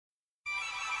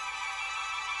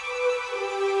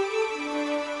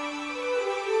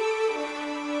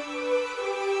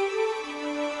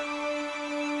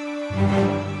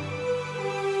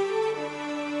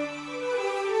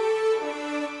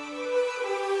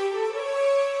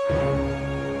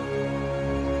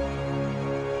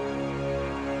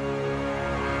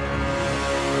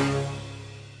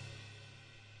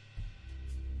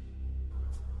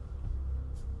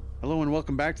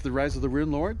welcome back to the Rise of the Rune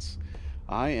Lords.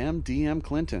 I am DM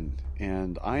Clinton,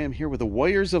 and I am here with the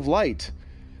Warriors of Light,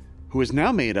 who is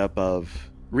now made up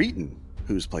of Reeton,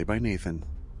 who's played by Nathan.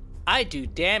 I do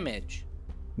damage.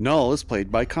 Null is played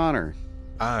by Connor.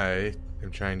 I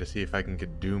am trying to see if I can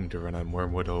get Doom to run on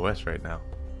Wormwood OS right now.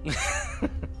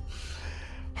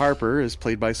 Harper is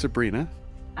played by Sabrina.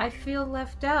 I feel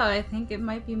left out. I think it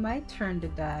might be my turn to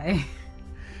die.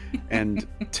 And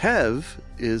Tev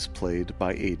is played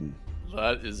by Aiden.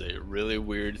 That is a really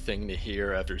weird thing to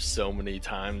hear after so many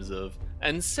times of...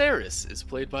 And Saris is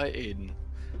played by Aiden.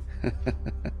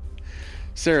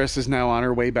 Saris is now on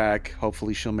her way back.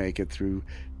 Hopefully she'll make it through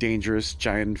dangerous,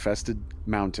 giant-infested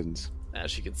mountains.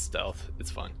 She can stealth.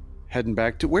 It's fun. Heading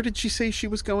back to... Where did she say she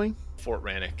was going? Fort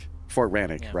Rannick. Fort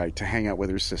Rannick, Yeah. right, to hang out with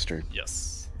her sister.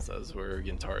 Yes. So that's where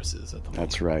Gintaris is at the moment.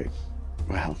 That's right.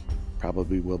 Well,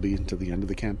 probably will be until the end of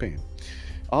the campaign.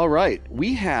 All right,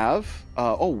 we have...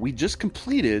 we just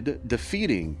completed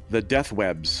defeating the Death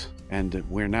Webs, and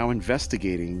we're now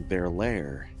investigating their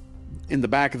lair. In the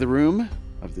back of the room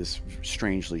of this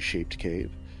strangely shaped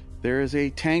cave, there is a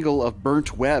tangle of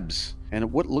burnt webs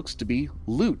and what looks to be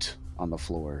loot on the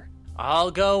floor. I'll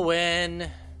go in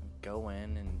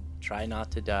and try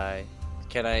not to die.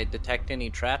 Can I detect any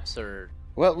traps or...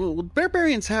 Well,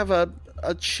 barbarians have a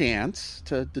chance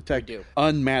to detect We do.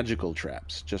 unmagical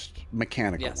traps, just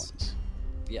mechanical Yes. ones.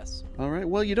 Yes. All right,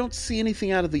 well, you don't see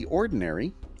anything out of the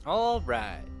ordinary. All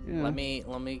right. Yeah. Let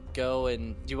me go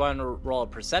and... Do you want to roll a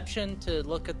perception to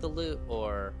look at the loot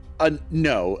or...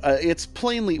 No, it's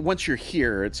plainly, once you're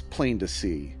here, it's plain to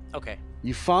see. Okay.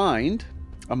 You find,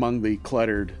 among the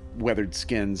cluttered, weathered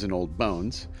skins and old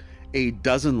bones, a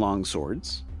dozen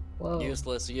longswords. Whoa.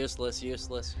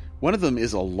 Useless. One of them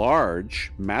is a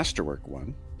large masterwork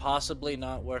one. Possibly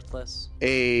not worthless.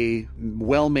 A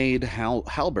well-made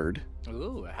halberd.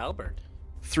 Ooh, a halberd.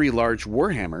 3 large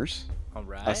warhammers. All A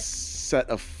right. set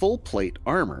of full-plate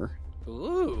armor,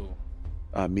 Ooh.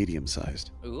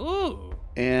 medium-sized. Ooh.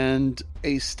 And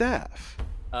a staff.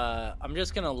 I'm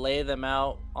just going to lay them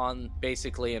out on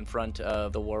basically in front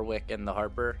of the Warwick and the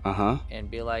Harper Uh-huh. and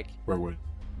be like, Wormwood.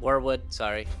 Warwood,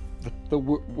 sorry.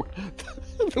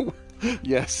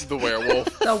 Yes. The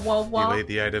werewolf. The You wah-wah. lay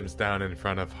the items down in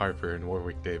front of Harper and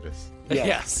Warwick Davis.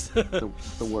 Yes. The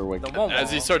Warwick. The wah-wah.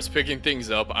 As he starts picking things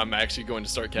up, I'm actually going to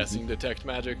start casting Detect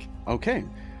Magic. Okay.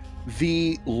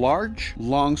 The large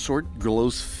longsword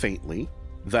glows faintly.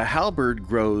 The halberd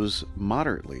glows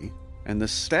moderately. And the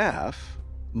staff,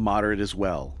 moderate as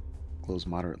well, glows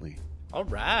moderately. All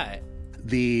right.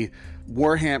 The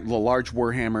large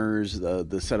warhammers,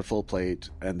 the set of full plate,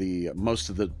 and the most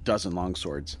of the dozen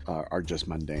longswords are just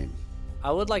mundane.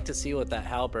 I would like to see what that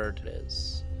halberd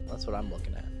is. That's what I'm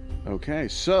looking at. Okay,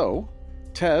 so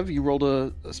Tev, you rolled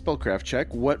a spellcraft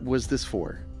check. What was this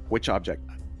for? Which object?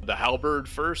 The halberd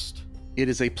first. It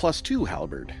is a +2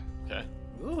 halberd. Okay.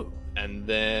 Ooh. And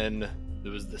then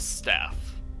there was the staff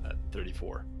at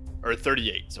 34. Or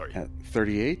 38, sorry. At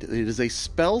 38, it is a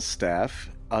spell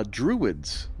staff, a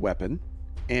druid's weapon,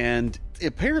 and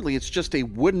apparently it's just a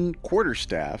wooden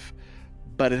quarterstaff,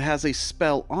 but it has a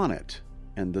spell on it.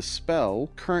 And the spell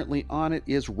currently on it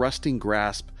is Rusting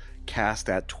Grasp, cast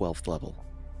at 12th level.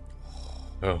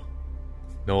 Oh.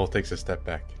 Noel takes a step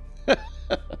back.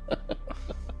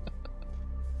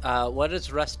 What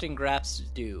does Rusting Grasp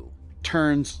do?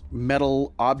 Turns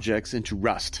metal objects into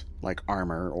rust, like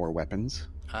armor or weapons.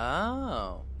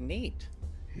 Oh, neat.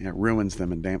 It ruins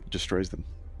them and destroys them.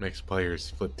 Makes players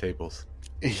flip tables.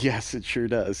 Yes, it sure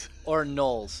does. Or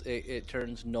gnolls. It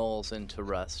turns gnolls into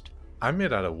rust. I'm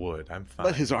made out of wood. I'm fine.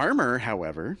 But his armor,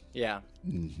 however... Yeah.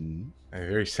 Mm-hmm. I'm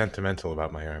very sentimental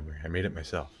about my armor. I made it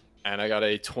myself. And I got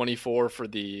a 24 for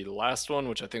the last one,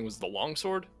 which I think was the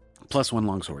longsword. +1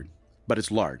 longsword, but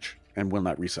it's large and will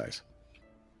not resize.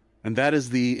 And that is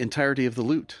the entirety of the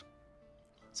loot.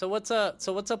 So what's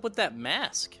up with that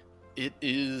mask? It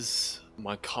is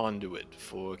my conduit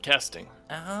for casting.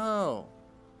 Oh,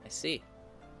 I see.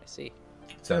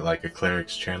 Is that like a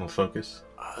cleric's channel focus?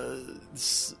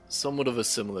 Somewhat of a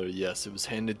similar, yes. It was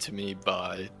handed to me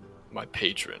by my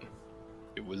patron.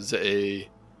 It was a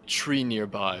tree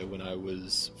nearby when I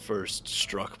was first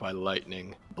struck by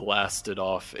lightning, blasted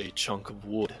off a chunk of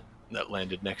wood that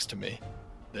landed next to me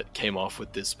that came off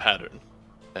with this pattern.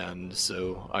 And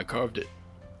so I carved it.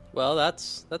 Well,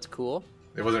 that's cool.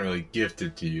 It wasn't really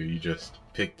gifted to you. You just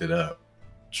picked it up.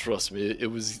 Trust me,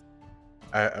 it was...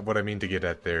 What I mean to get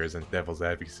at there isn't devil's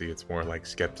advocacy. It's more like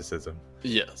skepticism.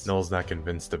 Yes. Noel's not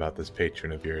convinced about this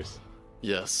patron of yours.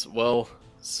 Yes, well,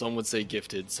 some would say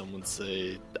gifted, some would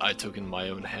say I took in my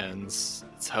own hands.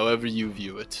 It's however you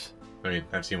view it. I mean,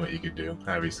 I've seen what you could do.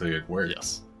 Obviously, it worked.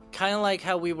 Yes. Kind of like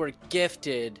how we were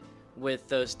gifted with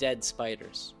those dead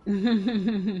spiders.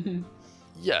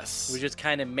 Yes. We just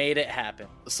kind of made it happen.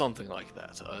 Something like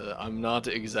that. I'm not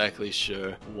exactly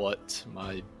sure what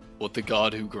the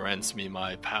god who grants me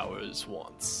my powers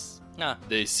wants.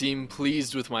 They seem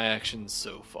pleased with my actions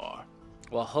so far.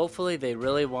 Well, hopefully they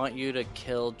really want you to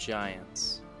kill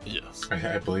giants. Yes.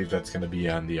 I believe that's going to be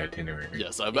on the itinerary.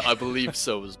 Yes, I believe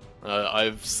so.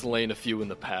 I've slain a few in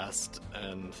the past,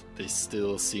 and they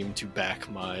still seem to back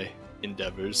my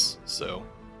endeavors, so...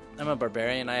 I'm a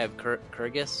barbarian. I have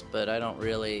Kyrgyz, but I don't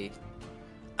really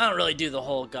do the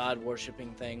whole god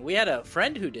worshipping thing. We had a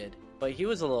friend who did, but he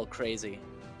was a little crazy,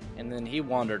 and then he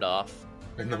wandered off.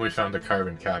 And then we found a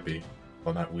carbon copy.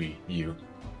 Well, not we, you.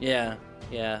 Yeah.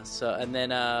 So, and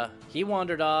then he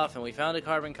wandered off, and we found a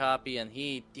carbon copy, and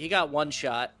he got one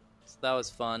shot, so that was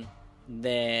fun.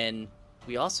 Then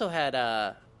we also had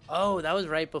that was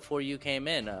right before you came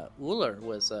in. Uller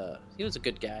was he was a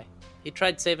good guy. He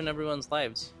tried saving everyone's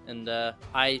lives, and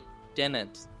I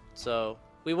didn't. So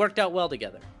we worked out well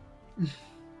together.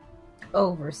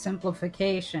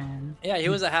 Oversimplification. Yeah, he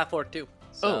was a half-orc too.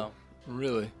 So. Oh,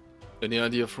 really? Any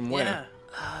idea from where?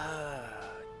 Yeah.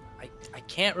 I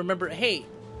can't remember. Hey,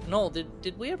 Noel,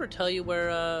 did we ever tell you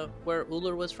where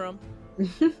Uller was from?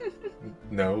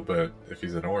 No, but if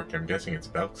he's an orc, I'm guessing it's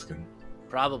Belkskin.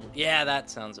 Probably. Yeah, that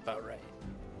sounds about right.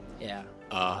 Yeah.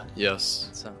 Yes.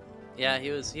 So, yeah,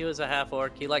 he was a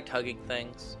half-orc. He liked hugging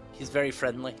things. He's very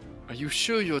friendly. Are you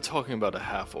sure you're talking about a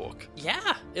half-orc?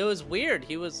 Yeah, it was weird.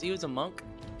 He was a monk,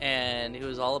 and he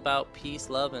was all about peace,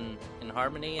 love, and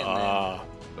harmony. And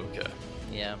okay.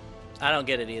 Yeah. I don't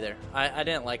get it either. I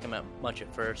didn't like him much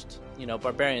at first. You know,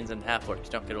 barbarians and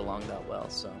half-orcs don't get along that well,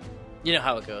 so you know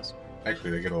how it goes. Actually,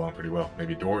 they get along pretty well.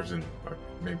 Maybe dwarves and... Or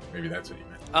maybe that's what you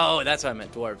meant. Oh, that's what I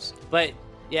meant, dwarves. But,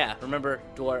 yeah, remember,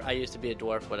 dwarf. I used to be a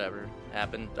dwarf, whatever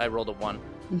happened. I rolled a 1.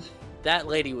 That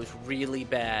lady was really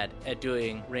bad at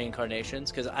doing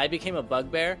reincarnations, because I became a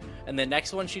bugbear, and the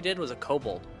next one she did was a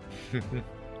kobold.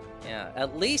 Yeah,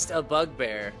 at least a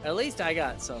bugbear. At least I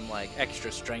got some,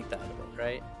 extra strength out of it,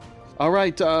 right? All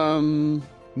right,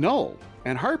 Noel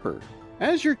and Harper,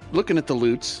 as you're looking at the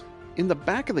loots, in the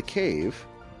back of the cave,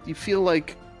 you feel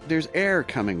like there's air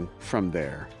coming from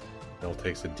there. Noel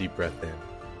takes a deep breath in.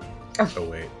 Oh,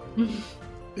 wait.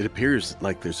 It appears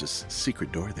like there's a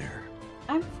secret door there.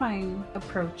 I'm fine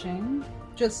approaching.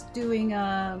 Just doing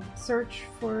a search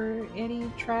for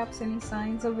any traps, any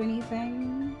signs of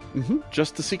anything.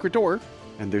 Just the secret door.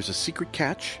 And there's a secret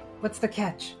catch. What's the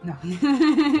catch? No.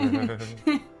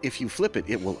 If you flip it,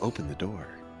 it will open the door.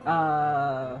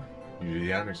 You do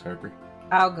the honors, Harper.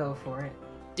 I'll go for it.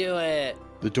 Do it.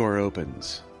 The door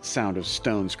opens. Sound of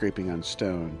stone scraping on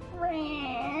stone.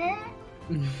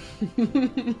 And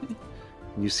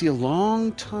you see a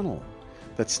long tunnel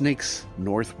that snakes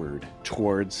northward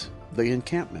towards the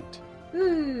encampment.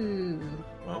 Ooh.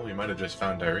 Well, we might have just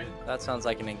found our inn. That sounds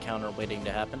like an encounter waiting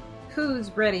to happen.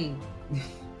 Who's ready?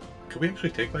 Could we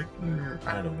actually take, I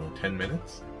don't know, 10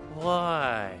 minutes?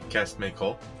 Why? Cast Make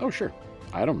Hole. Oh, sure.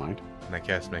 I don't mind. And I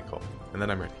cast Make Hole. And then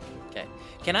I'm ready. Okay.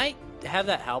 Can I have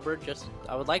that halberd?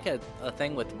 I would like a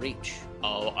thing with reach.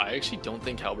 Oh, I actually don't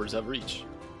think halberds have reach.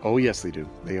 Oh, yes, they do.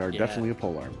 They are Yeah. definitely a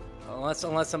polearm.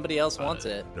 Unless somebody else wants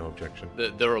it. No objection.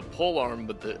 They're a polearm,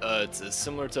 but it's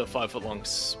similar to a 5-foot-long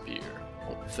spear.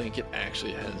 I don't think it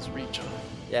actually has reach on it.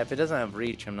 Yeah, if it doesn't have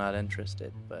reach, I'm not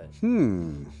interested. But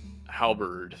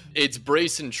Halberd. It's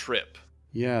brace and trip.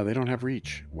 Yeah, they don't have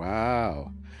reach.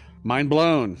 Wow. Mind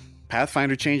blown.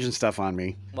 Pathfinder changing stuff on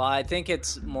me. well, I think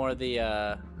it's more the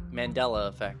Mandela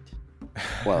effect.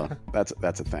 Well, that's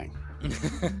a thing.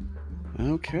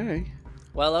 Okay.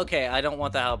 Well, okay, I don't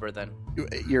want the halberd then.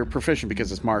 You're proficient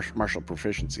because it's martial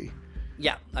proficiency.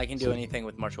 Yeah, I can do anything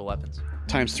with martial weapons.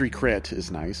 ×3 crit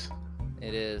is nice.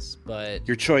 It is, but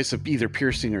Your choice of either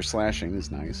piercing or slashing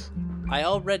is nice. I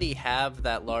already have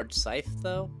that large scythe,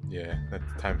 though. Yeah, that's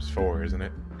 ×4, isn't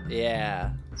it?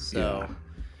 Yeah, so... Yeah.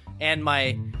 And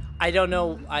I don't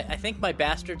know, I think my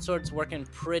bastard sword's working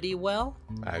pretty well.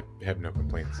 I have no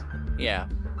complaints. Yeah,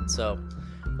 so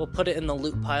we'll put it in the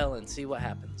loot pile and see what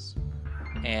happens.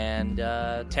 And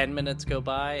 10 minutes go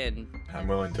by, and I'm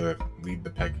willing to lead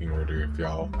the pecking order if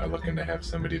y'all are looking to have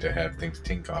somebody to have things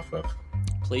tink off of.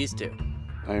 please do.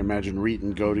 I imagine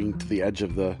Reeton going to the edge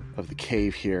of the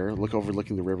cave here,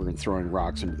 overlooking the river and throwing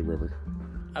rocks into the river.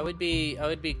 I would be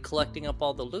collecting up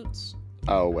all the loots.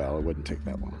 Oh, well, it wouldn't take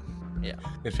that long. Yeah.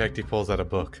 In fact, he pulls out a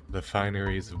book, The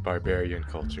Fineries of Barbarian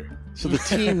Culture. So the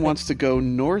team wants to go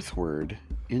northward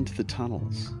into the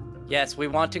tunnels. Yes, we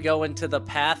want to go into the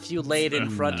path you laid in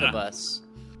front of us.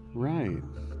 Right.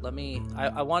 let me.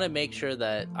 I want to make sure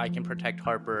that I can protect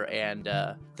Harper and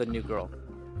the new girl.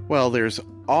 Well, there's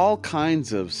all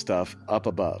kinds of stuff up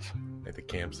above. Like the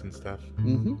camps and stuff.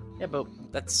 Mm-hmm. Yeah, but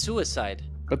that's suicide.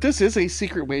 But this is a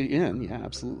secret way in. Yeah,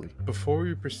 absolutely. Before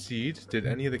we proceed, did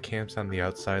any of the camps on the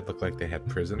outside look like they had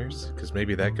prisoners? Because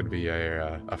maybe that could be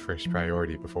a first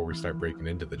priority before we start breaking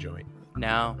into the joint.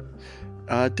 No.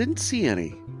 Didn't see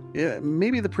any. Yeah,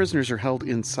 maybe the prisoners are held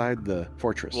inside the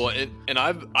fortress. Well, and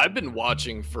I've been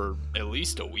watching for at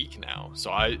least a week now. So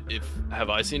have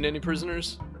I seen any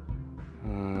prisoners?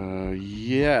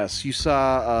 Yes, you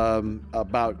saw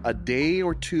about a day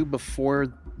or two before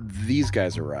these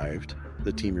guys arrived,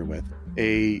 the team you're with.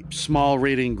 A small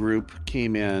raiding group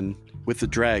came in with the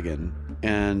dragon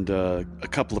and a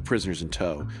couple of prisoners in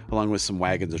tow, along with some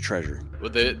wagons of treasure. Well,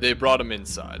 they brought them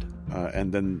inside.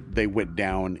 And then they went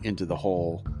down into the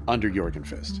hole under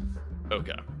Jorgenfist.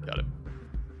 Okay, got it.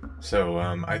 So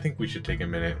I think we should take a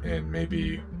minute and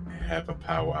maybe have a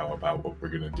powwow about what we're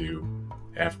going to do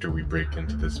after we break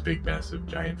into this big, massive,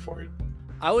 giant fort.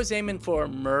 I was aiming for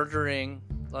murdering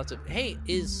lots of... Hey,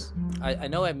 I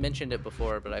know I mentioned it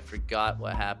before, but I forgot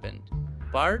what happened.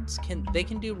 Bards can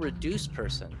do reduced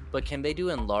person, but can they do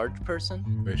enlarged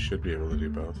person? They should be able to do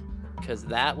both. Because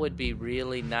that would be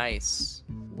really nice.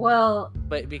 Well,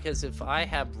 But because if I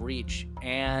have reach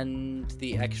and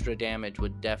the extra damage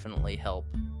would definitely help.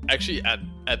 Actually,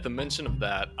 at the mention of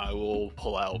that, I will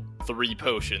pull out 3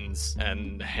 potions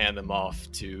and hand them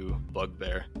off to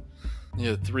Bugbear.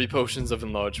 Yeah, 3 potions of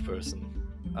enlarged person.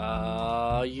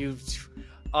 You're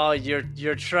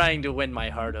trying to win my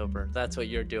heart over. That's what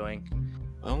you're doing.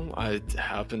 Well, I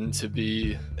happen to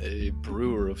be a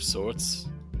brewer of sorts.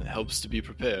 It helps to be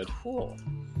prepared. Cool. Do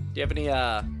you have any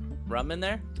rum in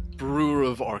there? Brewer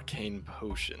of arcane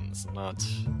potions, not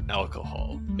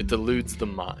alcohol. It deludes the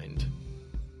mind.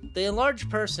 The enlarged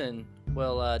person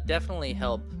will definitely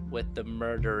help with the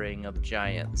murdering of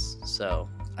giants. So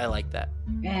I like that.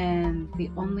 and the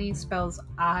only spells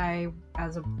I,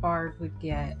 as a bard, would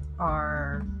get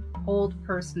are hold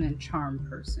person and charm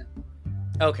person.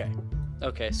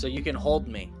 Okay, so you can hold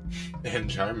me. And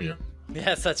charm you.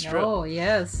 Yes, that's true. Oh,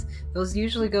 yes. Those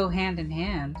usually go hand in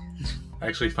hand. I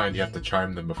actually find you have to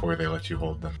charm them before they let you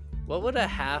hold them. What would a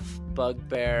half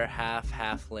bugbear, half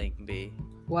halfling be?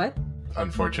 What?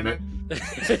 Unfortunate.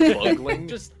 Bugling?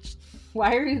 Just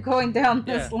Why are you going down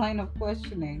this Yeah. line of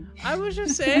questioning? I was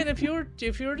just saying, if you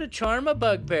were to charm a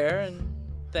bugbear and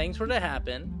things were to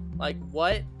happen, like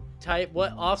what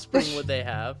offspring would they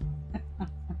have?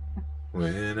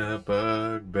 When a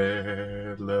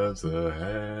bugbear loves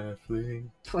a halfling.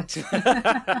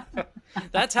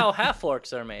 That's how half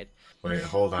orcs are made. Wait,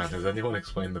 hold on. Has anyone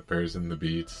explained the birds and the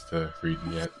beats to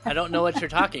Frieden yet? I don't know what you're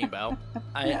talking about.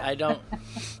 I don't.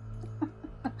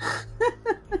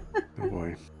 Oh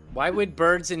boy. Why would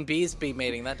birds and bees be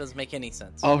mating? That doesn't make any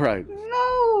sense. All right.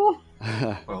 No!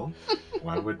 Well,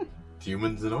 why would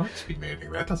humans and orcs be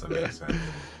mating? That doesn't make sense.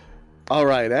 All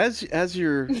right. As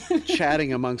you're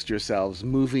chatting amongst yourselves,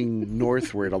 moving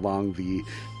northward along the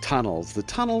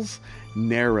tunnels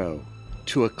narrow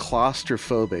to a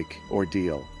claustrophobic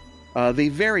ordeal. They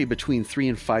vary between 3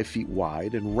 and 5 feet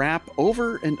wide and wrap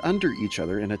over and under each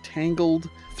other in a tangled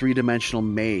 3-dimensional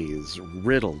maze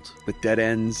riddled with dead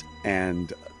ends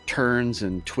and turns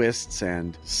and twists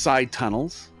and side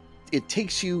tunnels. It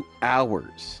takes you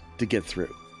hours to get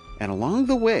through. And along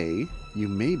the way, you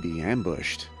may be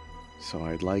ambushed. So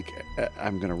I'm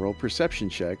going to roll perception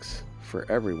checks for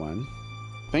everyone.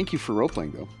 Thank you for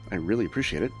role-playing, though. I really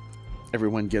appreciate it.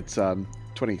 Everyone gets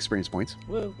 20 experience points.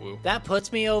 Woo. Woo. That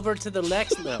puts me over to the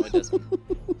next. No, it doesn't.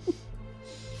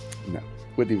 No,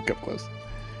 wouldn't even come close.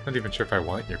 Not even sure if I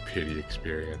want your pity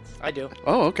experience. I do.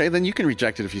 Oh, okay, then you can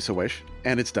reject it if you so wish.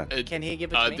 And it's done. Can he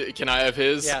give it to me? Can I have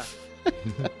his? Yeah.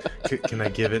 Can I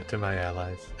give it to my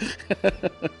allies?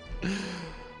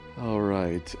 All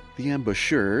right. The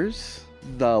ambushers.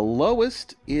 The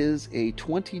lowest is a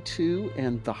 22,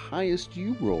 and the highest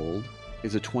you rolled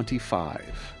is a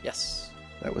 25. Yes.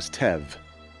 That was Tev.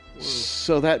 Woo.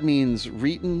 So that means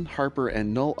Reeton, Harper,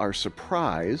 and Null are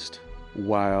surprised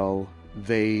while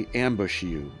they ambush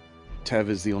you. Tev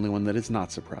is the only one that is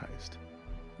not surprised.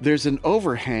 There's an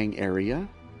overhang area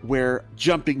where,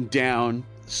 jumping down,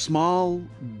 small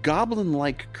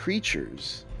goblin-like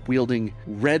creatures wielding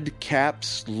red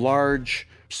caps, large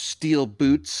steel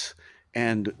boots,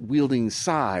 and wielding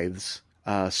scythes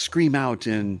scream out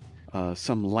in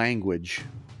some language.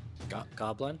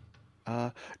 Goblin?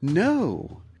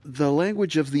 No, the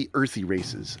language of the earthy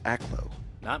races, Aklo.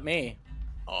 Not me.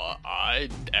 I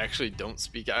actually don't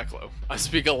speak Aklo. I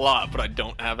speak a lot, but I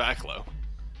don't have Aklo.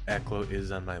 Aklo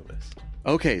is on my list.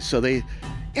 Okay, so they...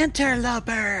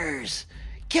 Interlopers!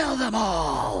 Kill them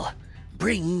all!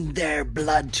 Bring their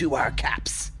blood to our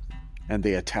caps! And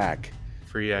they attack.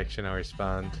 Free action, I'll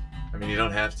respond. I mean, you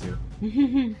don't have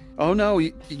to. Oh no,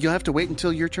 you'll have to wait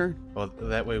until your turn. Well,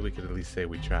 that way we could at least say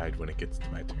we tried when it gets to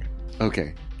my turn.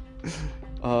 Okay.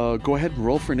 Go ahead and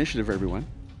roll for initiative, everyone.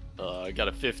 I got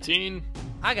a 15.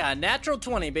 I got a natural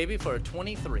 20, baby, for a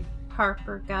 23.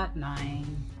 Harper got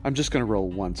 9. I'm just going to roll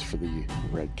once for the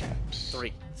red caps.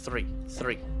 3.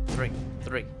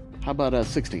 How about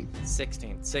 16?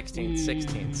 16.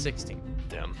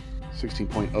 Damn.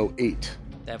 16.08.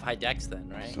 They have high dex then,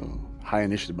 right? So high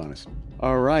initiative bonus.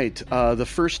 All right. The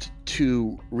first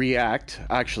to react,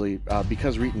 actually,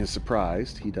 because Reeton is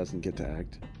surprised, he doesn't get to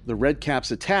act. The red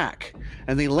caps attack,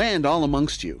 and they land all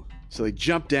amongst you. So they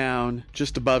jump down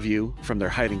just above you from their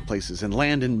hiding places and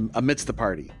land in amidst the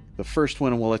party. The first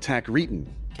one will attack Reeton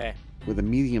Okay. with a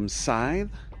medium scythe,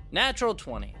 Natural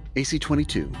 20. AC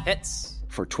 22, Hits.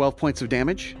 for 12 points of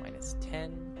damage. Minus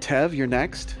 10. Tev, you're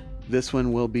next. This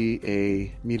one will be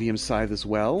a medium scythe as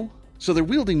well. So they're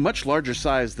wielding much larger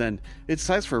size than it's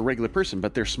size for a regular person,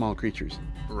 but they're small creatures.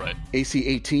 Right. AC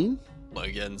 18?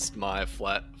 Against my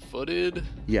flat-footed.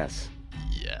 Yes.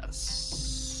 Yes.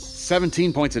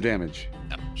 17 points of damage.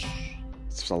 Ouch.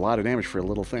 It's a lot of damage for a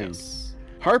little thing. Yes.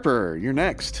 Harper, you're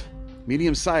next.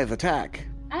 Medium scythe attack.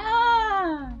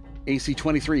 Ah! AC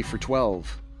 23 for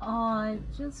 12. Oh, it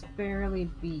just barely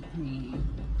beat me.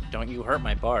 Don't you hurt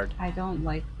my bard. I don't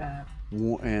like that.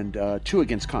 And 2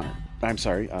 against Connor. I'm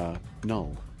sorry,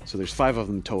 null. So there's 5 of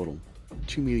them total.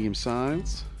 2 medium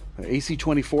scythes. AC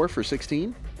 24 for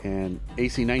 16. And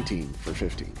AC 19 for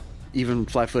 15. Even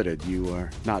flat-footed, you are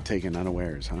not taken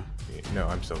unawares, huh? No,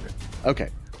 I'm still good. Okay.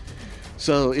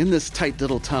 So in this tight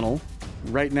little tunnel,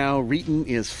 right now Reeton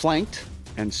is flanked,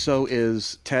 and so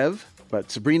is Tev,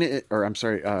 but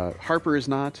Harper is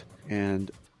not,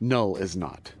 and Null is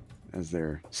not, as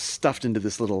they're stuffed into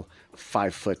this little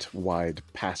 5-foot wide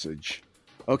passage.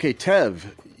 Okay, Tev,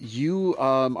 you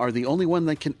are the only one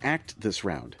that can act this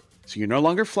round. So you're no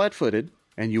longer flat-footed,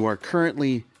 and you are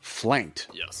currently flanked.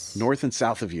 Yes. North and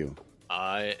south of you.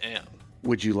 I am.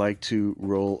 Would you like to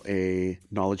roll a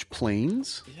knowledge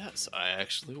planes? Yes, I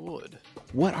actually would.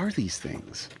 What are these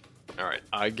things? All right,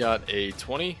 I got a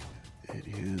 20. It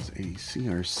is a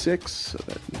CR6, so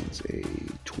that means a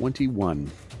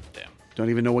 21. Damn. Don't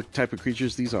even know what type of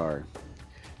creatures these are.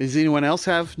 Does anyone else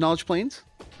have knowledge planes?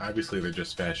 Obviously, they're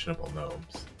just fashionable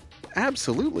gnomes.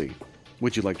 Absolutely.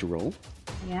 Would you like to roll?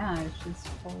 Yeah, I was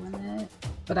just pulling it.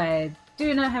 But I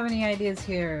do not have any ideas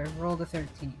here. Roll the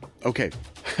 13. Okay.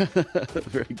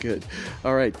 Very good.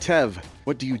 All right, Tev,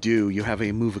 what do? You have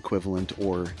a move equivalent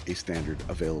or a standard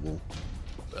available.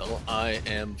 Well, I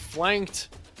am flanked,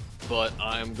 but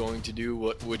I'm going to do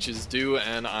what witches do,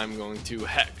 and I'm going to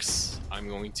hex. I'm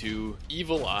going to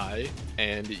evil eye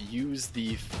and use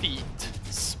the feet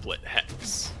split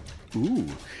hex. Ooh.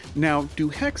 Now, do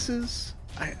hexes...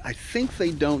 I think they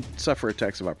don't suffer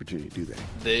attacks of opportunity, do they?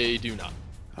 They do not.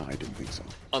 Oh, I didn't think so.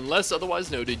 Unless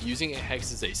otherwise noted, using a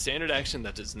hex is a standard action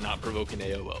that does not provoke an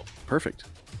AOO. Perfect.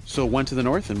 So one to the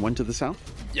north and one to the south?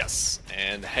 Yes,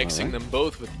 and hexing Alright. them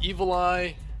both with evil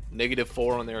eye,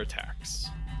 -4 on their attacks.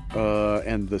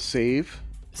 And the save?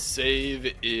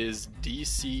 Save is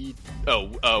DC.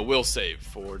 Will save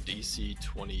for DC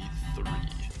 23.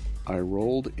 I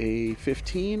rolled a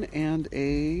 15 and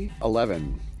a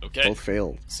 11. Okay. Both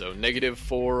failed. So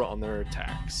 -4 on their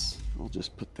attacks. I'll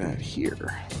just put that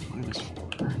here.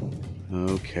 -4.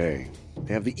 Okay.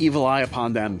 They have the evil eye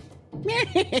upon them.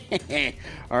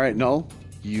 All right, Null.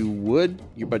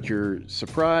 But you're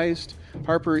surprised.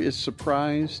 Harper is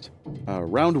surprised.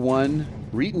 Round 1.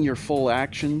 Reeton, your full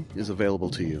action is available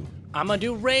to you. I'm gonna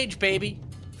do rage, baby.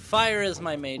 Fire is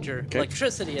my major. Okay.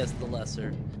 Electricity is the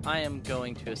lesser. I am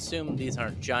going to assume these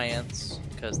aren't giants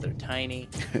because they're tiny.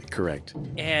 Correct.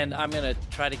 And I'm going to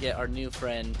try to get our new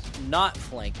friend not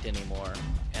flanked anymore.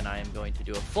 And I am going to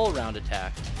do a full round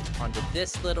attack onto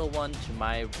this little one to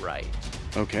my right.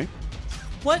 Okay.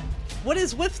 What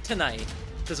is with tonight?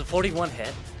 Does a 41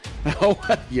 hit? Oh,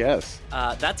 yes.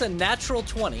 That's a natural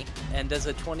 20. And does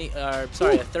a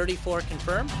 34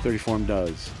 confirm? 34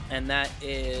 does. And that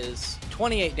is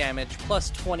 28 damage plus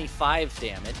 25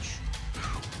 damage.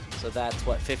 So that's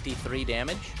 53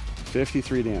 damage?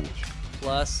 53 damage.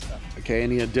 Plus Okay,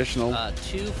 any additional?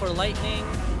 2 for lightning,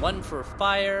 1 for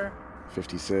fire.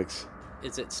 56.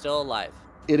 Is it still alive?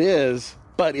 It is,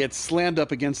 but it's slammed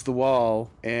up against the wall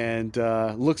and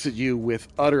looks at you with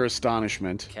utter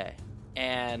astonishment. Okay.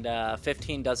 And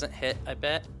 15 doesn't hit, I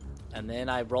bet. And then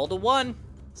I rolled a 1.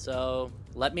 So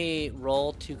let me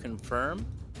roll to confirm.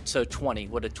 So 20.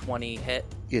 Would a 20 hit?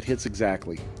 It hits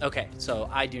exactly. Okay, so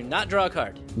I do not draw a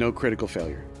card. No critical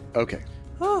failure. Okay.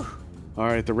 Whew. All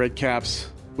right, the red caps,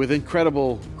 with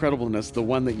incredibleness, the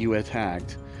one that you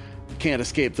attacked can't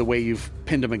escape the way you've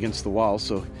pinned him against the wall,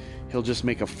 so he'll just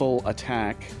make a full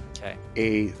attack, Okay.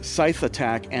 a scythe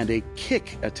attack, and a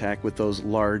kick attack with those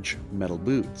large metal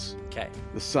boots. Okay.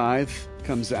 The scythe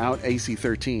comes out, AC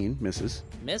 13, misses.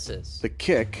 Misses. The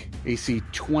kick, AC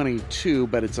 22,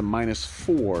 but it's a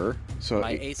 -4, so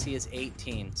My it AC is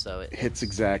 18, so it hits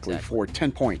exactly for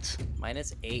 10 points.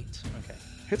 -8. Okay.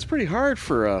 Hits pretty hard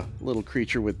for a little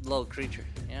creature with Little creature.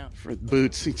 Yeah. for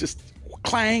boots. He just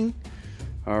clang.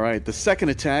 All right, the second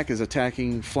attack is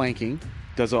attacking flanking.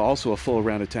 Does also a full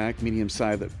round attack, medium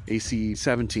side, AC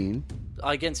 17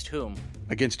 Against whom?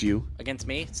 against you. Against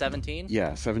me? 17?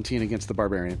 Yeah, 17 against the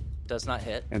barbarian. Does not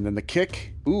hit. And then the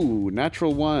kick. Ooh,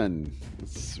 natural 1.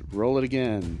 Let's roll it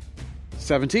again.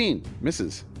 17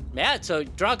 misses. Yeah, so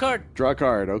draw a card. Draw a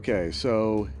card. Okay,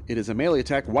 so it is a melee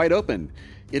attack, wide open.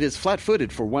 It is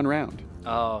flat-footed for 1 round.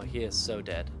 Oh, he is so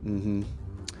dead. Mm-hmm.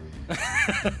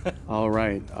 All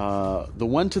right. The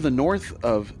one to the north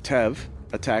of Tev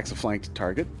attacks a flanked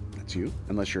target. That's you,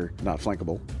 unless you're not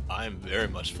flankable. I'm very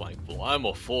much flankable. I'm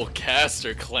a full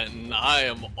caster, Clinton. I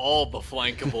am all the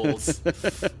flankables.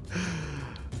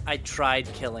 I tried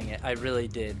killing it. I really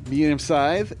did. Medium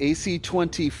scythe, AC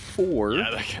 24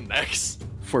 Yeah, that connects.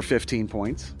 for 15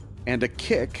 points. And a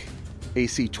kick,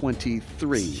 AC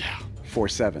 23 Yeah. for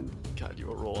 7. God, you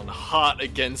were rolling hot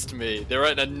against me. They're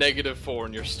at a -4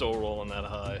 and you're still rolling that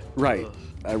high. Right. Ugh.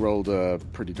 I rolled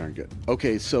pretty darn good.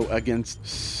 Okay, so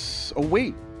against... Oh,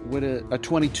 wait. Would a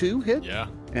 22 hit? Yeah.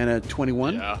 And a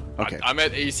 21? Yeah. Okay. I'm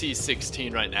at AC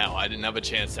 16 right now. I didn't have a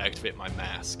chance to activate my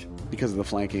mask. Because of the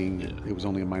flanking, Yeah. it was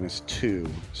only a -2.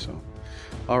 So,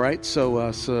 all right.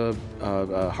 So,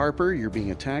 Harper, you're being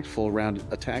attacked. Full round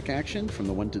attack action from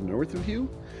the one to the north of you.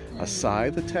 A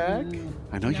scythe attack.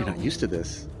 I know you're not No. used to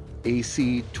this.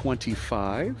 AC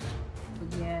 25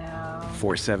 Yeah.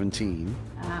 for 17,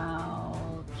 Ouch.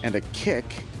 and a kick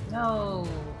No.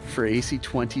 for AC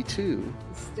 22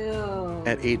 Still.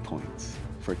 at 8 points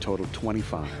for a total of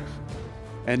 25.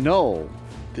 And Noel,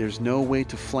 there's no way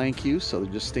to flank you, so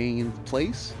they're just staying in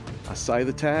place. A scythe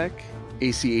attack,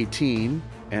 AC 18,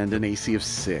 and an AC of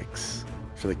 6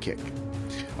 for the kick.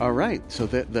 All right, so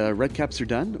the red caps are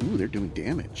done. Ooh, they're doing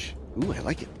damage. Ooh, I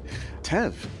like it.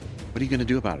 Tev, what are you going to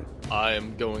do about it? I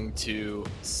am going to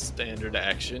standard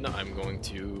action. I'm going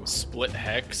to split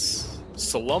hex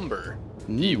slumber.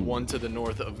 The one to the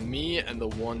north of me and the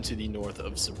one to the north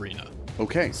of Sabrina.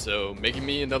 Okay, So making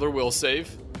me another will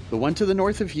save. the one to the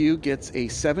north of you gets a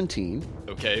 17,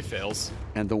 Okay, fails.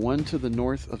 and the one to the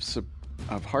north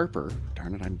of Harper,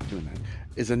 darn it, I'm doing that,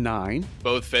 is a 9.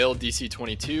 Both fail. DC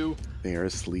 22. They are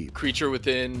asleep. Creature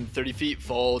within 30 feet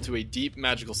fall to a deep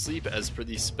magical sleep as per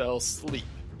the spell sleep.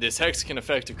 This hex can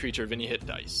affect a creature of any hit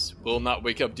dice. Will not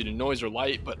wake up due to noise or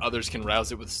light, but others can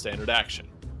rouse it with standard action.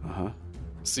 Uh-huh.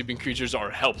 Sleeping creatures are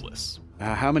helpless.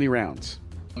 How many rounds?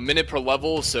 A minute per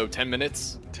level, so 10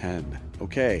 minutes. 10.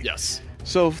 Okay. Yes.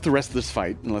 So for the rest of this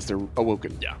fight, unless they're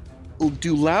awoken. Yeah.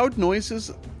 Do loud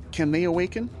noises, can they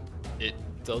awaken? It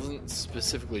doesn't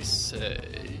specifically say.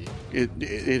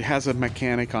 It has a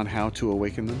mechanic on how to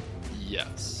awaken them?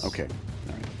 Yes. Okay.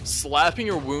 All right. Slapping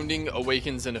or wounding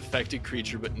awakens an affected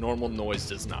creature, but normal noise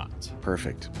does not.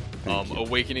 Perfect. Thank you.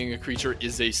 Awakening a creature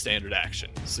is a standard action.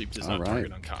 Sleep does not All right.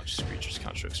 target unconscious creatures,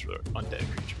 constructs, or undead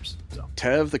creatures. So,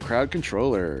 Tev, the crowd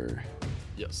controller.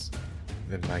 yes.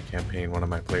 In my campaign, one of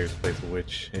my players plays a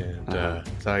witch, and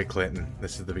sorry, Clinton,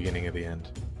 this is the beginning of the end.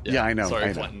 Yeah, I know. Sorry, I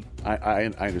know. Clinton. I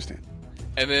understand.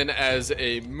 And then as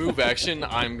a move action,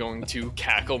 I'm going to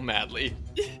cackle madly.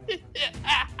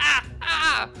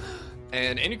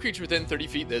 And any creature within 30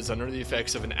 feet that is under the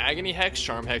effects of an agony hex,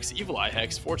 charm hex, evil eye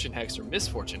hex, fortune hex, or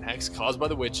misfortune hex caused by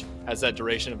the witch has that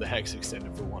duration of the hex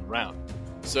extended for 1 round.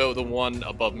 So the one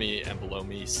above me and below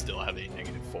me still have a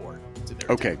 -4 to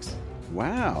their Okay. attacks.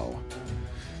 Wow.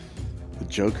 The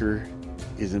Joker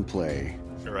is in play.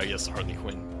 Or I guess Harley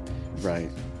Quinn. Right.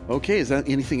 Okay, is that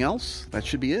anything else? That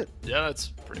should be it. Yeah, that's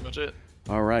pretty much it.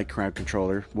 All right, crowd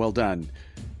controller. Well done.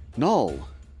 Null,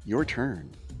 your turn.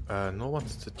 Noel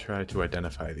wants to try to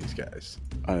identify these guys.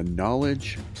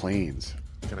 Knowledge planes.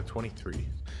 Got a 23.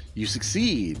 You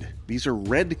succeed. These are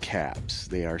red caps.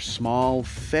 They are small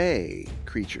fey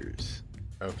creatures.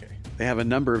 Okay. They have a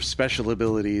number of special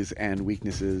abilities and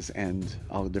weaknesses and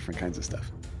all the different kinds of stuff.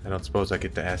 I don't suppose I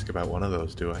get to ask about one of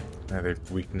those, do I? Either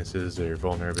weaknesses or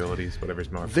vulnerabilities,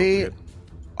 whatever's more They appropriate.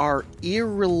 are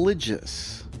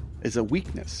irreligious is a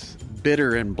weakness.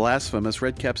 bitter and blasphemous,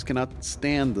 Redcaps cannot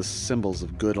stand the symbols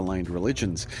of good aligned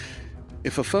religions.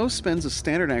 If a foe spends a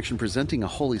standard action presenting a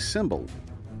holy symbol,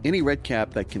 any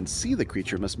Redcap that can see the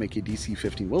creature must make a DC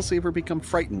 15 will save or become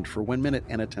frightened for 1 minute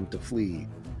and attempt to flee.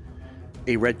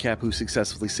 A Redcap who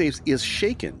successfully saves is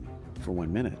shaken for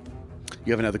 1 minute.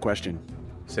 You have another question.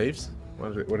 Saves?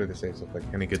 What do the saves look like?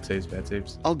 Any good saves, bad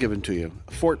saves? I'll give them to you.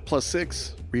 Fort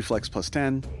 +6, Reflex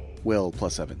 +10, Will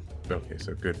 +7. Okay,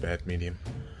 so good, bad, medium.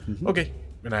 Mhm. Okay,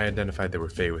 and I identified they were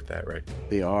Fey with that, right?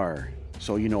 They are.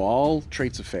 So you know all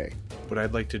traits of Fae. What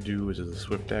I'd like to do is, as a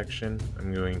swift action,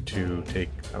 I'm going to take,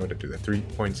 I'm going to do that, 3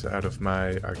 points out of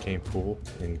my arcane pool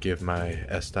and give my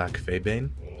Estoc Feybane.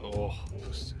 Oh,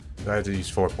 I have to use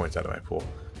 4 points out of my pool.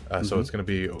 So it's going to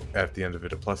be, at the end of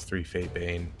it, a +3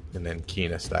 Feybane, and then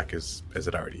Keen Estoc as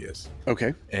it already is.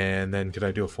 Okay. And then could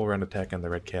I do a full round attack on the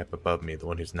red cap above me, the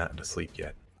one who's not asleep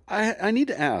yet? I need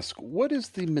to ask, what is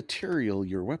the material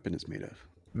your weapon is made of?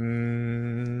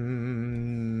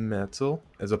 Metal.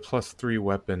 As a +3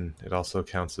 weapon, it also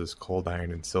counts as cold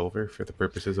iron and silver for the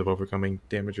purposes of overcoming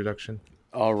damage reduction.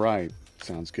 All right.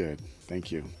 Sounds good.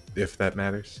 Thank you. If that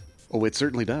matters. Oh, it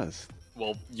certainly does.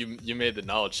 well, you made the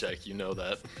knowledge check. You know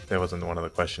that. That wasn't one of the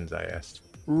questions I asked.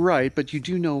 Right, but you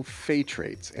do know Fae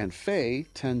traits, and Fae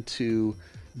tend to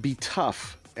be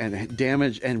tough and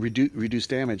damage and reduce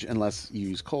damage unless you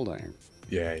use cold iron.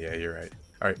 Yeah, you're right.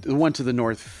 All right. The one to the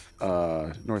north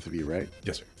of you, right?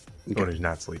 Yes, sir. Okay. The one who's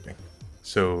not sleeping.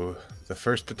 So the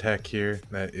first attack here,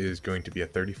 that is going to be a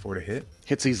 34 to hit,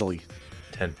 Hits easily.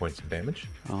 10 points of damage.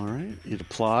 All right, it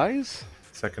applies.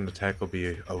 Second attack will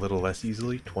be a little less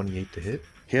easily, 28 to hit,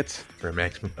 Hits. for a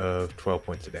maximum of 12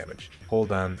 points of damage.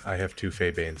 Hold on, I have 2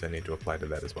 Feybanes I need to apply to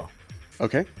that as well.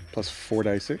 Okay, plus 4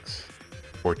 die 6.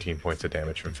 14 points of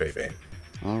damage from Feybane.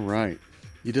 All right,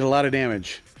 you did a lot of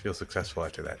damage. Feel successful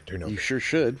after that. Turn over. You sure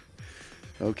should.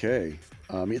 Okay,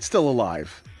 it's still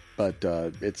alive, but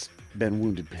it's been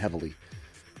wounded heavily.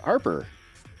 Harper,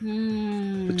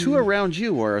 the two around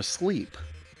you are asleep.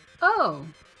 Oh,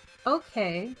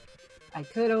 okay. I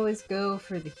could always go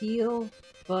for the heal,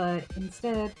 but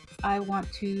instead I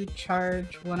want to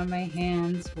charge one of my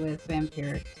hands with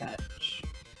Vampiric Touch.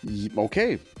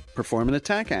 Okay, perform an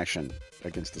attack action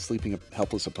against the sleeping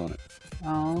helpless opponent.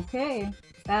 Okay,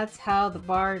 that's how the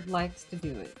bard likes to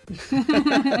do it.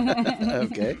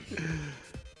 Okay.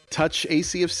 Touch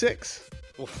AC of 6.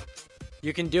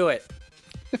 You can do it.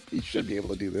 You should be able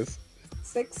to do this.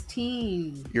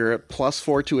 16. You're at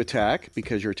 +4 to attack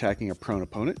because you're attacking a prone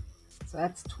opponent. So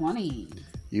that's 20.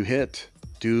 You hit.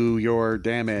 Do your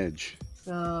damage.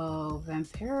 So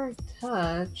Vampiric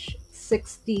Touch,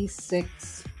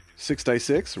 66. 6 die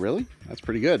 6? Really? That's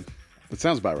pretty good. That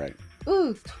sounds about right.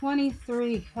 Ooh,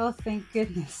 23. Oh, thank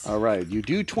goodness. All right. You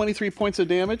do 23 points of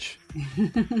damage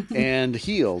and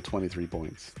heal 23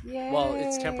 points. Yay. Well,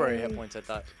 it's temporary hit points, I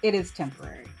thought. It is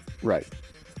temporary. Right.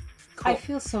 I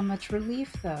feel so much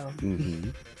relief, though.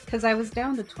 Because I was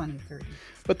down to 23.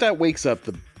 But that wakes up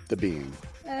the being.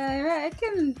 I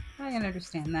can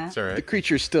understand that. It's all The right.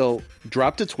 creature still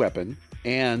dropped its weapon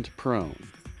and prone.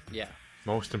 Yeah.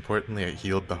 Most importantly, I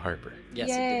healed the Harper. Yes,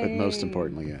 it Yay. But most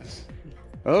importantly, yes.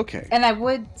 Okay. And I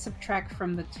would subtract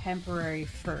from the temporary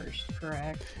first,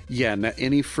 correct? Yeah,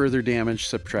 any further damage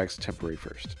subtracts temporary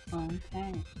first.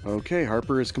 Okay. Okay,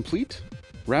 Harper is complete.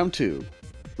 Round 2.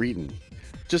 Reeton.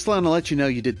 Just want to let you know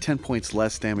you did 10 points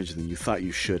less damage than you thought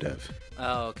you should have. did.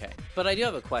 Oh, okay. But I do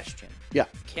have a question. Yeah.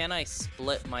 Can I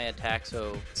split my attack?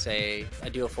 So, say I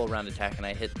do a full round attack and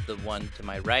I hit the one to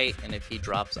my right, and if he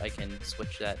drops, I can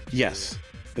switch that. to- Yes,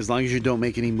 as long as you don't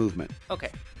make any movement. Okay.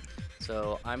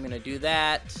 So I'm gonna do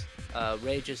that.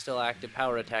 Rage is still active.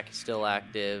 Power attack is still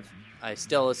active. I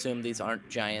still assume these aren't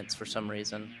giants for some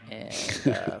reason. And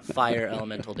fire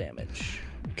elemental damage.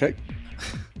 Okay.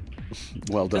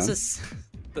 Well done.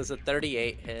 Does a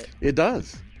 38 hit? It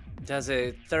does. Does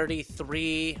a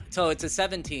 33? So it's a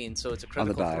 17. So it's a On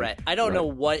the critical die, threat. I don't right. know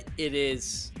what it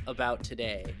is about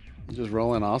today. You're just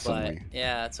rolling But awesomely.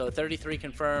 yeah, so 33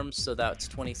 confirms, so that's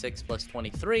 26 plus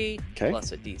 23 Okay.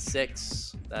 plus a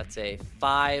d6. That's a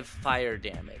 5 fire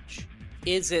damage.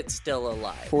 Is it still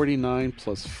alive? 49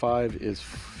 plus 5 is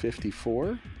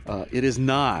 54. It is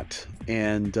not.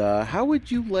 And how would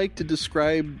you like to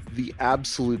describe the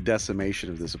absolute decimation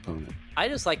of this opponent? I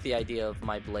just like the idea of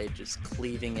my blade just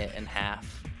cleaving it in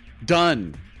half.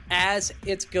 Done. As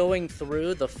it's going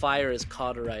through, the fire is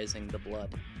cauterizing the blood.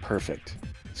 Perfect.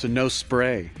 So no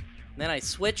spray. Then I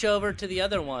switch over to the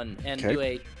other one and Okay. do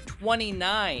a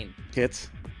 29 Hits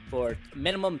for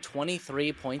minimum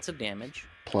 23 points of damage,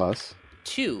 plus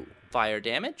 2 fire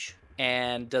damage,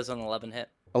 and does an 11 hit.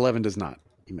 11 does not.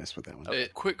 You messed with that one.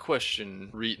 Quick question,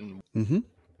 Reeton. Mm-hmm.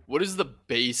 What is the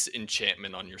base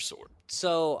enchantment on your sword?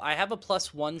 So I have a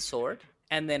 +1 sword,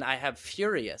 and then I have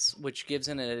Furious, which gives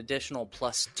an additional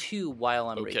 +2 while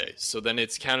I'm reading. Okay, so then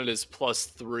it's counted as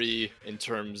 +3 in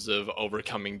terms of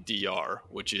overcoming DR,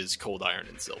 which is cold iron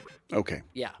and silver. Okay.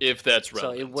 Yeah. If that's So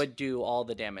relevant. it would do all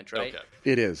the damage, right? Okay.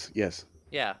 It is, yes.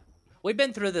 Yeah. We've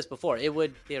been through this before. It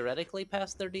would theoretically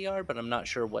pass their DR, but I'm not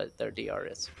sure what their DR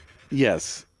is.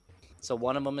 Yes. So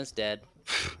one of them is dead.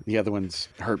 The other one's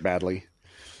hurt badly.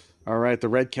 All right, the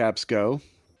red caps go.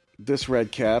 This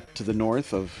red cap to the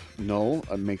north of Null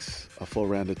makes a full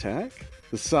round attack.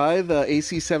 The scythe,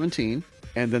 AC 17,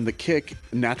 and then the kick,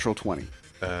 natural 20.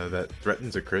 That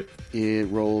threatens a crit. It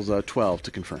rolls 12 to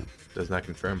confirm. Does not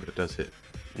confirm, but it does hit.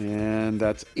 And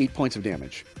that's 8 points of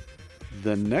damage.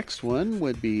 The next one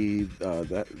would be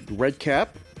that red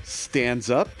cap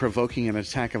stands up, provoking an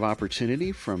attack of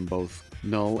opportunity from both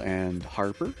Null and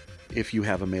Harper. If you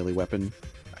have a melee weapon.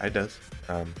 I does.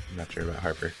 I'm not sure about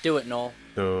Harper. Do it, Noel.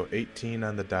 So 18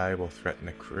 on the die will threaten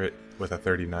a crit with a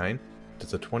 39.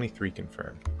 Does a 23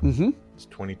 confirm? Mm-hmm. It's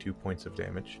 22 points of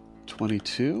damage.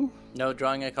 22? No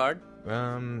drawing a card?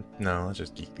 No, let's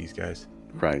just geek these guys.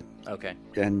 Right. Okay.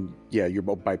 And yeah, you're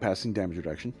bypassing damage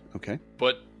reduction. Okay.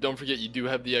 But don't forget, you do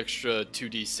have the extra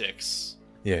 2d6.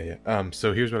 Yeah.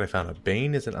 So here's what I found out.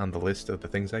 Bane isn't on the list of the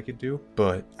things I could do,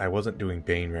 but I wasn't doing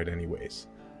Bane right anyways.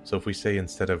 So if we say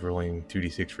instead of rolling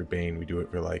 2d6 for Bane, we do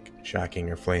it for like shocking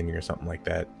or flaming or something like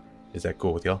that, is that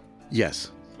cool with y'all?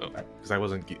 Yes. Because I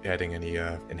wasn't adding any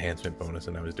enhancement bonus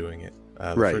and I was doing it.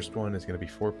 The Right. first one is going to be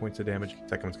 4 points of damage.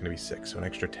 Second one's going to be 6, so an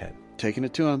extra 10. Taking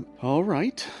it to him. All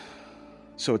right.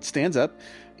 So it stands up,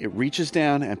 it reaches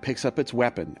down and picks up its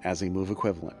weapon as a move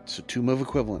equivalent. So 2 move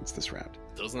equivalents this round.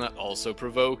 Doesn't that also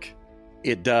provoke?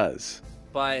 It does.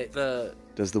 By the...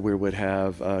 Does the Weirwood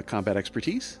have combat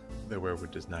expertise? The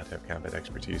werewolf does not have combat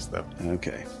expertise, though.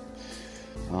 Okay.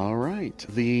 All right.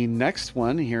 The next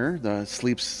one here, the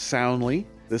sleeps soundly.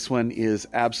 This one is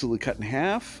absolutely cut in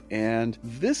half, and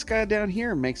this guy down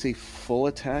here makes a full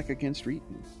attack against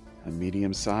Reeton. A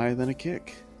medium scythe and a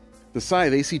kick. The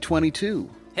scythe, AC 22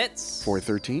 Hits. for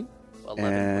 13, 11 points of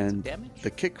and damage.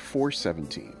 the kick for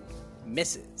 17.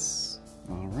 Misses.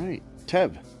 All right.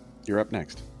 Tev, you're up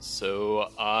next.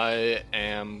 So I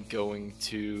am going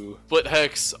to split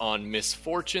Hex on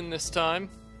Misfortune this time,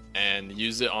 and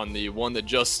use it on the one that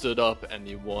just stood up and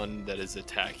the one that is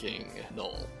attacking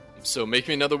Null. So make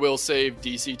me another will save,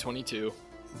 DC 22.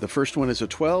 The first one is a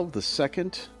 12, the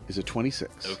second is a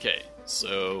 26. Okay,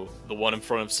 so the one in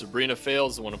front of Sabrina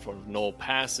fails, the one in front of Null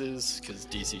passes, because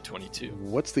DC 22.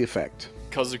 What's the effect?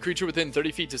 Causes a creature within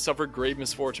 30 feet to suffer grave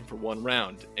misfortune for 1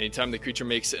 round. Anytime the creature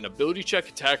makes an ability check,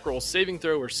 attack roll, saving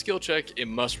throw, or skill check, it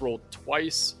must roll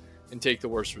twice and take the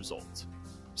worst result.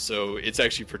 So it's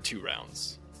actually for 2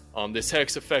 rounds. This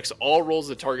hex affects all rolls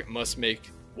the target must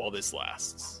make while this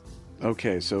lasts.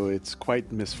 Okay, so it's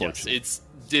quite misfortune. Yes, it's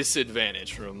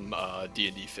disadvantage from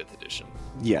D&D 5th edition.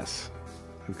 Yes.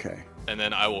 Okay. And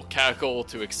then I will cackle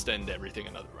to extend everything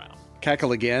another round.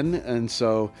 Cackle again, and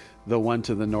so the one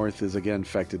to the north is again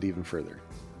affected even further.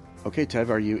 Okay, Tev,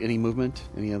 are you any movement?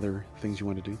 Any other things you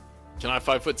want to do? Can I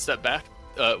 5-foot step back?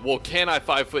 Can I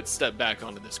 5-foot step back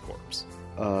onto this corpse?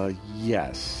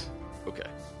 Yes. Okay.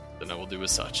 Then I will do as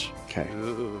such. Okay.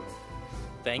 Ooh.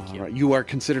 Thank All you. right. You are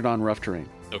considered on rough terrain.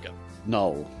 Okay.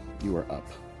 Null, you are up.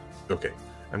 Okay,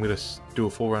 I'm going to do a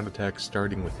full round attack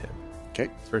starting with him. Okay.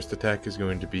 First attack is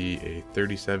going to be a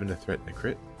 37 to threaten a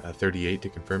crit, a 38 to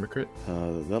confirm a crit.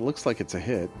 That looks like it's a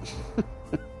hit.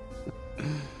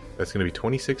 That's going to be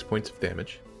 26 points of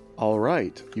damage. All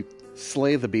right. You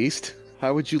slay the beast.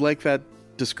 How would you like that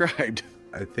described?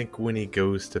 I think when he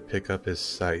goes to pick up his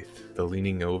scythe, the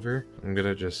leaning over, I'm going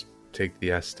to just take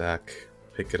the S-stack,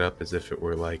 pick it up as if it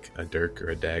were like a dirk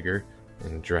or a dagger,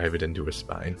 and drive it into his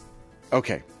spine.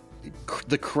 Okay.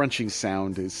 The crunching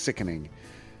sound is sickening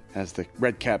as the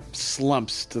red cap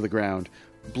slumps to the ground,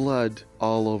 blood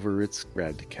all over its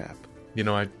red cap. You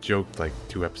know, I joked like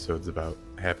 2 episodes about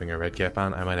having a red cap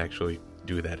on. I might actually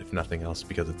do that if nothing else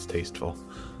because it's tasteful.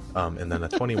 And then a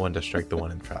 21 to strike the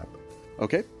one in trap.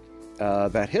 Okay.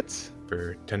 That hits.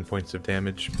 For 10 points of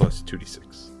damage plus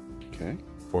 2d6. Okay.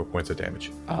 4 points of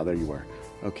damage. There you are.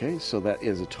 Okay, so that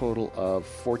is a total of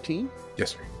 14.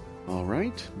 Yes, sir. All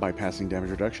right. Bypassing damage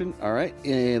reduction. All right.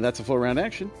 That's a full round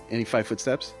action. Any 5-foot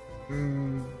steps?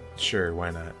 Sure,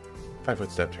 why not? 5-foot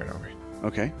step turnover.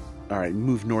 Okay. All right.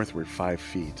 Move northward 5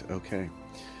 feet. Okay.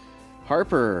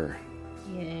 Harper,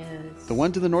 Yes. the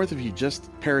one to the north of you just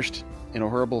perished in a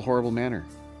horrible, horrible manner.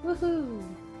 Woohoo!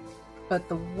 But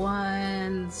the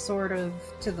one sort of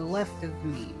to the left of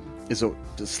me. Is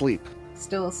asleep.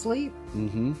 Still asleep?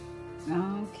 Mm-hmm.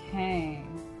 Okay.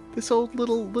 This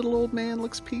little old man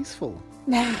looks peaceful.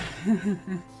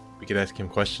 We could ask him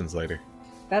questions later.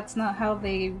 That's not how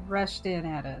they rushed in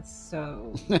at us,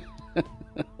 so...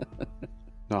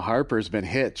 No, Harper's been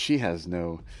hit. She has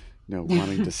no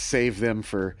wanting to save them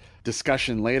for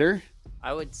discussion later.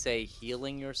 I would say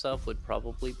healing yourself would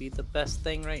probably be the best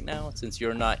thing right now, since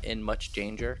you're not in much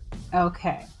danger.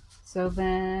 Okay. So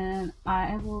then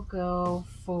I will go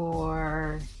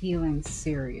for healing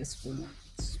serious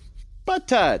wounds. Butt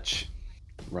touch.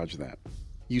 Roger that.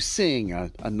 You sing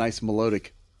a nice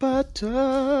melodic butt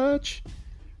touch.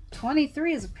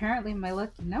 23 is apparently my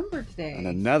lucky number today. And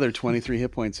another 23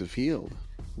 hit points have healed.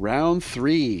 Round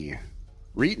 3.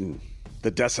 Reeton,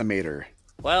 the Decimator.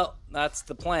 Well, that's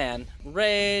the plan.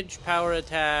 Rage, power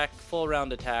attack, full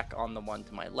round attack on the one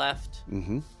to my left.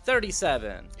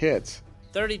 37. Hits.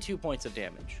 32 points of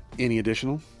damage. Any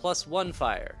additional? Plus 1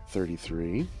 fire.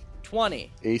 33.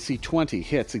 20. AC 20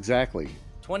 hits exactly.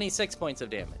 26 points of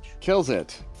damage. Kills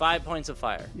it. 5 points of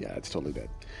fire. Yeah, it's totally dead.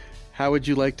 How would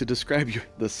you like to describe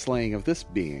the slaying of this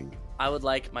being? I would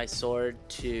like my sword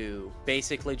to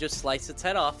basically just slice its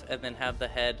head off and then have the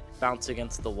head bounce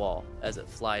against the wall as it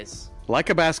flies. Like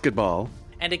a basketball.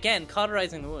 And again,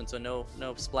 cauterizing the wound, so no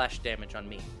splash damage on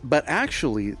me. But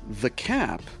actually, the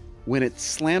cap, when it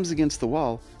slams against the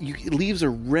wall, it leaves a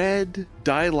red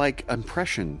dye-like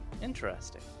impression.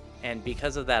 Interesting. And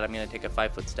because of that, I'm going to take a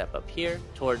 5-foot step up here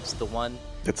towards the one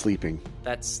That's sleeping.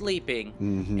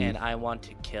 And I want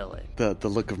to kill it. The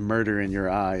look of murder in your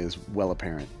eye is well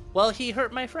apparent. Well, he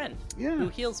hurt my friend, Yeah. who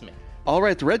heals me. All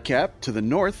right, the Redcap, to the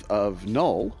north of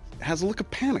Null, has a look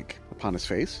of panic upon his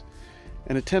face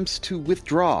and attempts to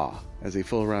withdraw as a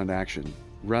full round action.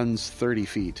 Runs 30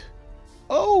 feet.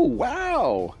 Oh,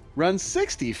 wow! Runs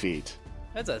 60 feet.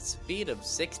 That's a speed of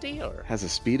 60, or? Has a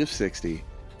speed of 60.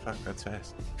 Fuck, that's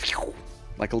fast.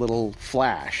 Like a little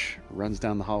flash, runs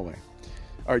down the hallway.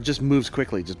 Or it just moves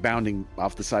quickly, just bounding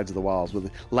off the sides of the walls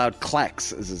with loud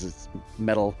clacks as its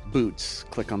metal boots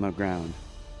click on the ground.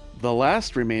 The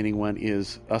last remaining one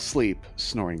is asleep,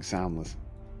 snoring soundless.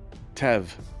 Tev.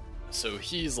 So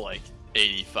he's like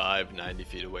 85, 90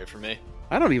 feet away from me.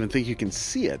 I don't even think you can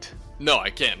see it. No, I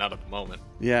can't. Not at the moment.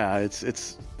 Yeah,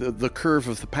 it's the curve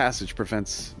of the passage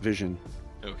prevents vision.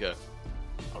 Okay.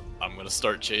 I'm going to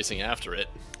start chasing after it.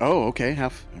 Oh, okay. All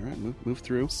right, move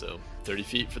through. So 30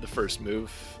 feet for the first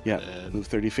move. Yeah, And, move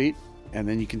 30 feet, and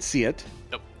then you can see it.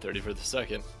 Yep, 30 for the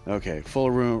second. Okay, full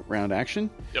round action.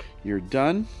 Yep. You're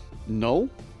done. Null.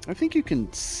 I think you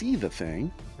can see the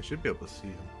thing. I should be able to see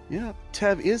him. Yeah,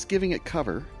 Tev is giving it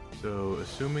cover. So,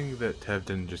 assuming that Tev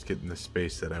didn't just get in the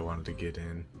space that I wanted to get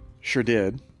in, Sure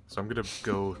did. so I'm gonna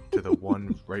go to the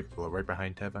one right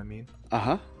behind Tev. I mean,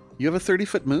 Uh-huh. You have a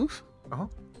 30-foot move? uh-huh.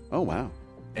 Oh, wow.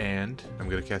 And I'm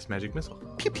gonna cast Magic Missile.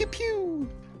 Pew, pew, pew.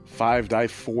 5 die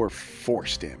 4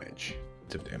 force damage.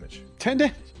 10 damage. 10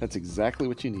 damage. That's exactly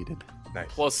what you needed. Nice.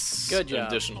 Plus Good an job.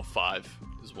 additional 5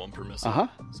 is 1 per missile. Uh-huh.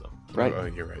 So Right. Oh,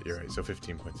 you're right. So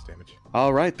 15 points of damage.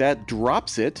 All right, that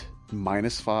drops it.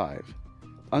 -5.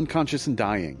 Unconscious and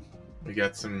dying. We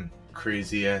got some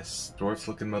crazy ass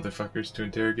dwarf-looking motherfuckers to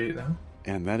interrogate now.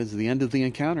 And that is the end of the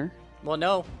encounter. Well,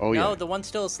 no. Oh, no, yeah. the one's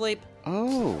still asleep.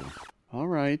 Oh, all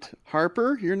right.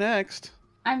 Harper, you're next.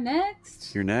 I'm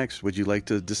next. You're next. Would you like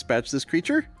to dispatch this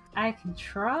creature? I can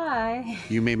try.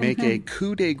 You may make a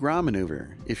coup de grace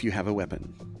maneuver if you have a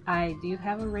weapon. I do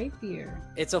have a rapier.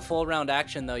 It's a full round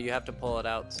action, though. You have to pull it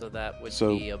out, so that would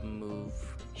So- be a move.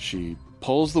 She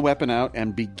pulls the weapon out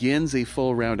and begins a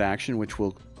full round action, which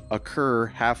will occur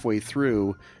halfway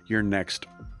through your next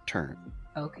turn.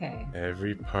 Okay.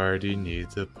 Every party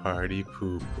needs a party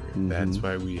pooper. Mhm. That's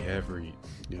why we have Reed.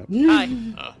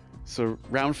 Hi. So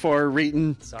round 4,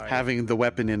 Reeton, Sorry. having the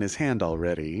weapon in his hand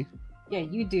already. Yeah,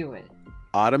 you do it.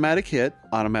 Automatic hit,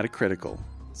 automatic critical.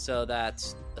 So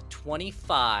that's a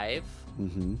 25,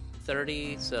 Mm-hmm.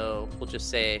 30, so we'll just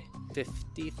say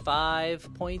 55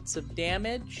 points of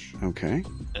damage, Okay.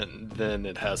 and then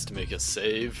it has to make a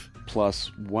save.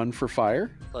 Plus 1 for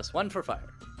fire, plus 1 for fire.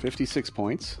 56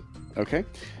 points. Okay.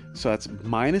 So that's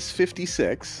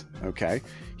 -56. Okay.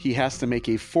 He has to make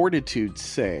a fortitude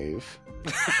save.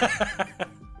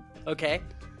 Okay.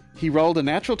 He rolled a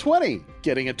natural 20,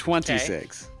 getting a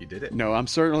 26. You did it. No,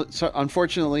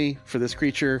 unfortunately for this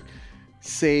creature,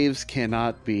 saves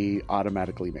cannot be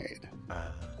automatically made.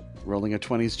 Rolling a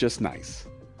 20 is just nice.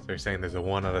 So you're saying there's a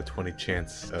 1 out of 20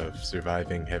 chance of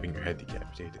surviving having your head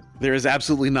decapitated. There is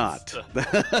absolutely not.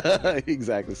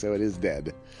 Exactly. So it is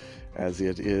dead, as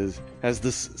it is as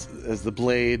the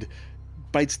blade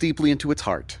bites deeply into its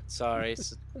heart. Sorry.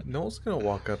 Noel's gonna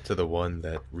walk up to the one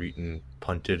that Reeton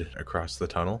punted across the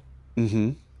tunnel.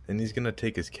 Mm-hmm. And he's gonna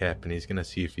take his cap and he's gonna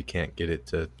see if he can't get it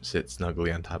to sit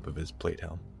snugly on top of his plate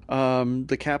helm.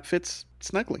 The cap fits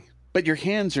snugly. But your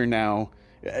hands are now,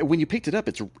 when you picked it up,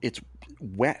 it's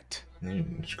wet.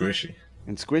 Squishy.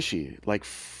 And squishy, like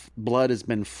blood has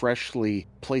been freshly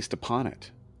placed upon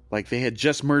it. Like they had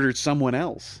just murdered someone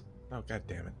else. Oh, god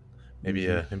damn it. Maybe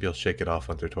I'll shake it off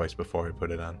once or twice before I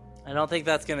put it on. I don't think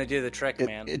that's gonna do the trick,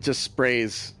 man. It just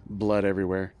sprays blood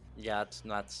everywhere. Yeah, it's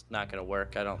not gonna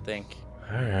work, I don't think.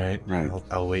 Alright. Right.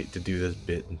 I'll wait to do this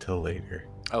bit until later.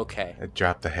 Okay. I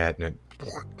drop the hat and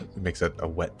it makes a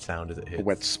wet sound as it hits. A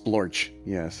wet splorch,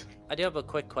 yes. I do have a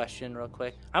quick question real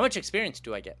quick. How much experience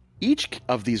do I get? Each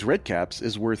of these red caps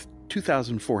is worth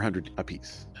 2,400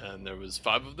 apiece. And there was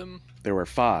 5 of them, There were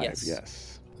 5, Yes.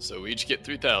 yes. so we each get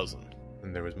 3,000.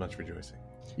 And there was much rejoicing.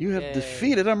 You have Yay.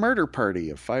 defeated a murder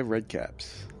party of 5 red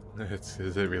caps.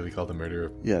 Is it really called a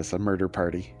murder? Yes, a murder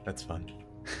party. That's fun.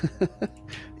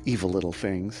 Evil little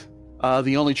things.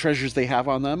 The only treasures they have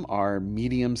on them are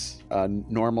mediums,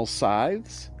 normal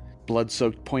scythes,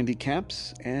 blood-soaked pointy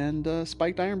caps, and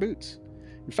spiked iron boots.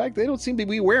 In fact, they don't seem to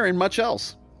be wearing much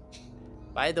else.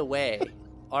 By the way,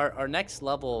 our next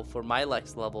level for my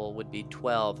next level would be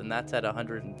 12, and that's at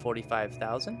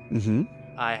 145,000. Mm-hmm.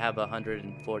 I have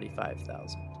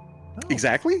 145,000.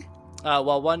 Exactly?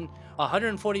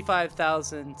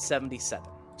 145,077.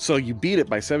 So you beat it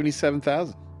by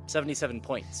 77,000. 77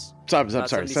 points. I'm Not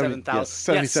sorry, 77,000.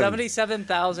 77. Yes,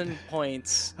 77,000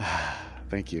 points.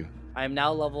 Thank you. I am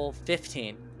now level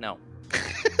 15. No.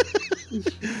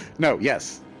 No,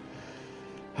 yes.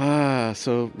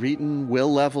 So Reeton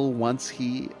will level once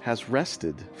he has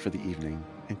rested for the evening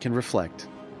and can reflect.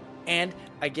 And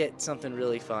I get something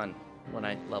really fun when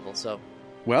I level, so...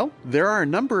 Well, there are a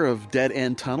number of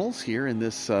dead-end tunnels here in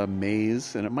this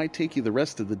maze, and it might take you the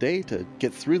rest of the day to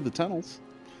get through the tunnels.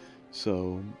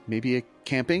 So maybe a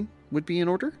camping would be in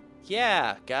order?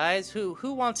 Yeah, guys, who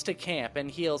wants to camp and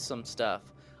heal some stuff?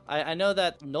 I know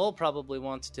that Noel probably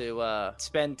wants to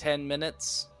spend 10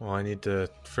 minutes. Well, I need to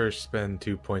first spend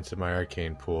 2 points of my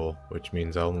arcane pool, which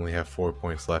means I'll only have 4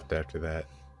 points left after that.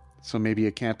 So maybe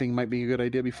a camping might be a good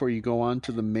idea before you go on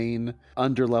to the main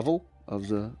underlevel of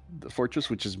the fortress,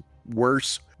 which is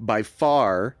worse by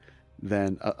far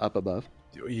than up above.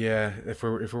 Yeah, if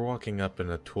we're walking up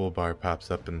and a toolbar pops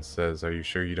up and says, "Are you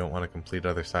sure you don't want to complete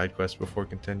other side quests before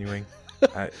continuing?"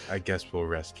 I guess we'll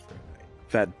rest for the night.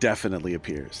 That definitely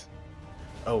appears.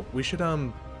 Oh, we should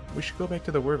go back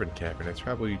to the Werven Cavern. It's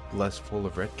probably less full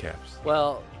of red caps.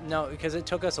 Well, no, because it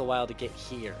took us a while to get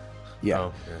here. Yeah,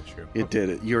 Oh, yeah, true. it did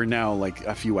it. You're now like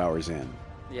a few hours in.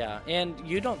 Yeah, and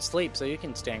you don't sleep, so you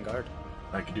can stand guard.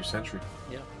 I could do sentry.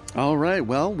 Yeah. All right,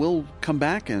 well, we'll come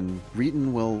back and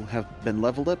Reeton will have been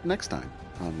leveled up next time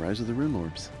on Rise of the Rune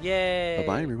Lords. Yay!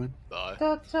 Bye-bye, everyone. Bye.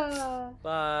 Ta-ta.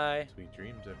 Bye. Sweet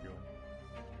dreams, everyone.